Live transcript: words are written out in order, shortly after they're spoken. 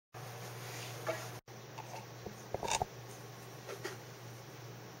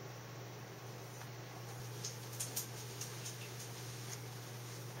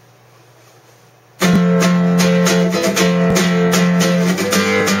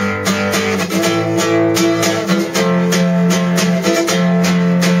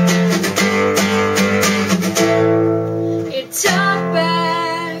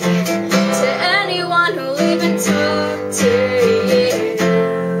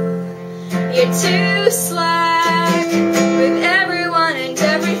get too slack with everyone and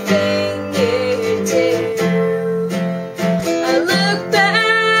everything you do. I look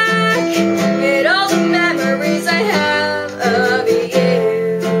back at all the memories I have of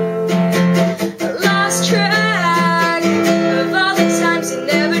you. I lost track of all the times you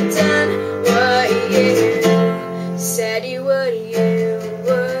never done what you said you would. You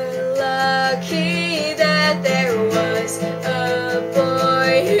were lucky that there was a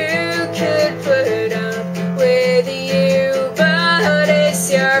boy who could put up with you, but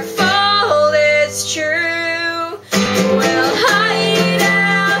it's your fault, it's true. Well, hide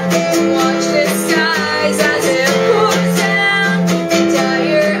out and watch the skies as it pours down. Dry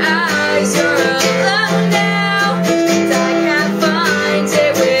your eyes, you're alone now, and I can't find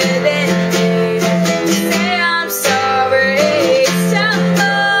it within me. Say I'm sorry,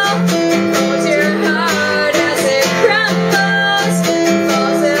 stumble, hold your heart as it crumbles,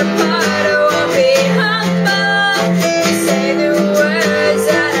 falls apart, I won't be humble. Say the words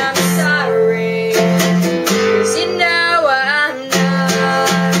that I'm sorry, 'cause you know I'm not.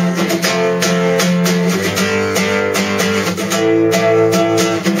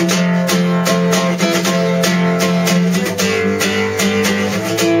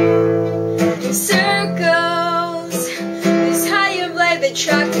 In circles is how you play the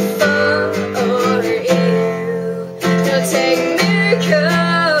track for you. It'll take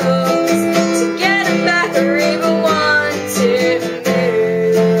miracles to get it back or even want to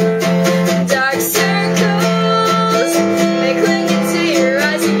move. Dark circles, they cling into your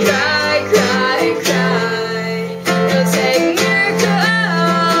eyes and cry, cry, cry. It'll take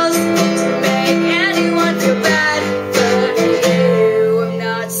miracles to make anyone feel bad, but you, I'm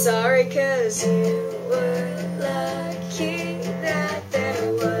not sorry, 'cause you were lucky that there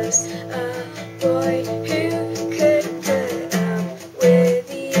was a boy who could put up with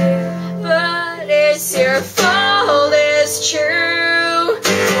you, but it's your fault, it's true.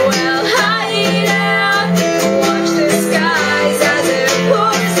 Well, hide out and watch the skies as it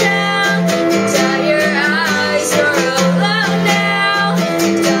pours down. Dry your eyes, you're alone now,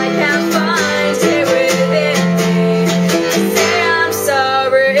 and I can't find it within me. Say I'm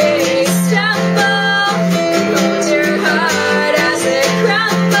sorry, stumble, hold your heart as it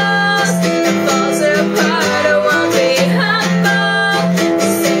crumbles and falls apart, I won't be humble.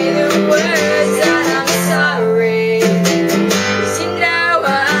 Say the words that I'm sorry, 'cause you know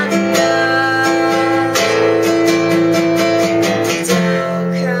I'm not.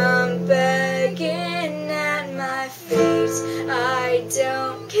 Don't come begging at my feet, I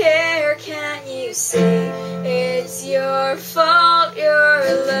don't care, can't you see? It's your fault, you're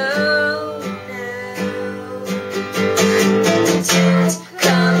alone now. Don't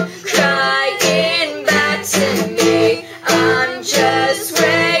come crying back to me, I'm just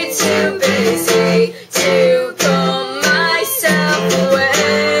way too busy to pull myself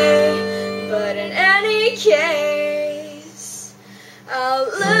away. But in any case, I'll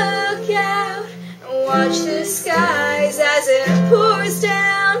look out and watch the skies as it pours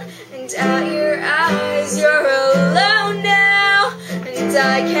down, and out your eyes, you're alone now, and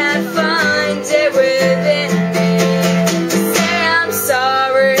I can't find it within me. Say I'm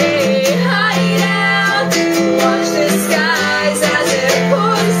sorry, hide out, watch the skies as it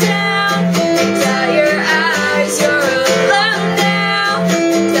pours down, and out your eyes, you're alone now,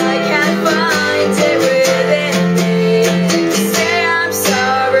 and I can't find it within me. Say I'm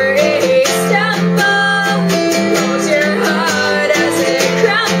sorry, stumble, hold your heart as it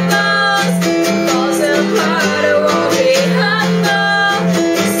crumbles, falls apart, I won't be humble.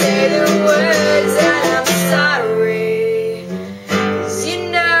 Say the words that I'm sorry, 'cause you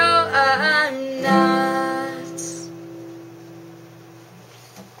know I'm not.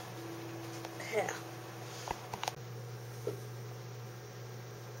 Yeah.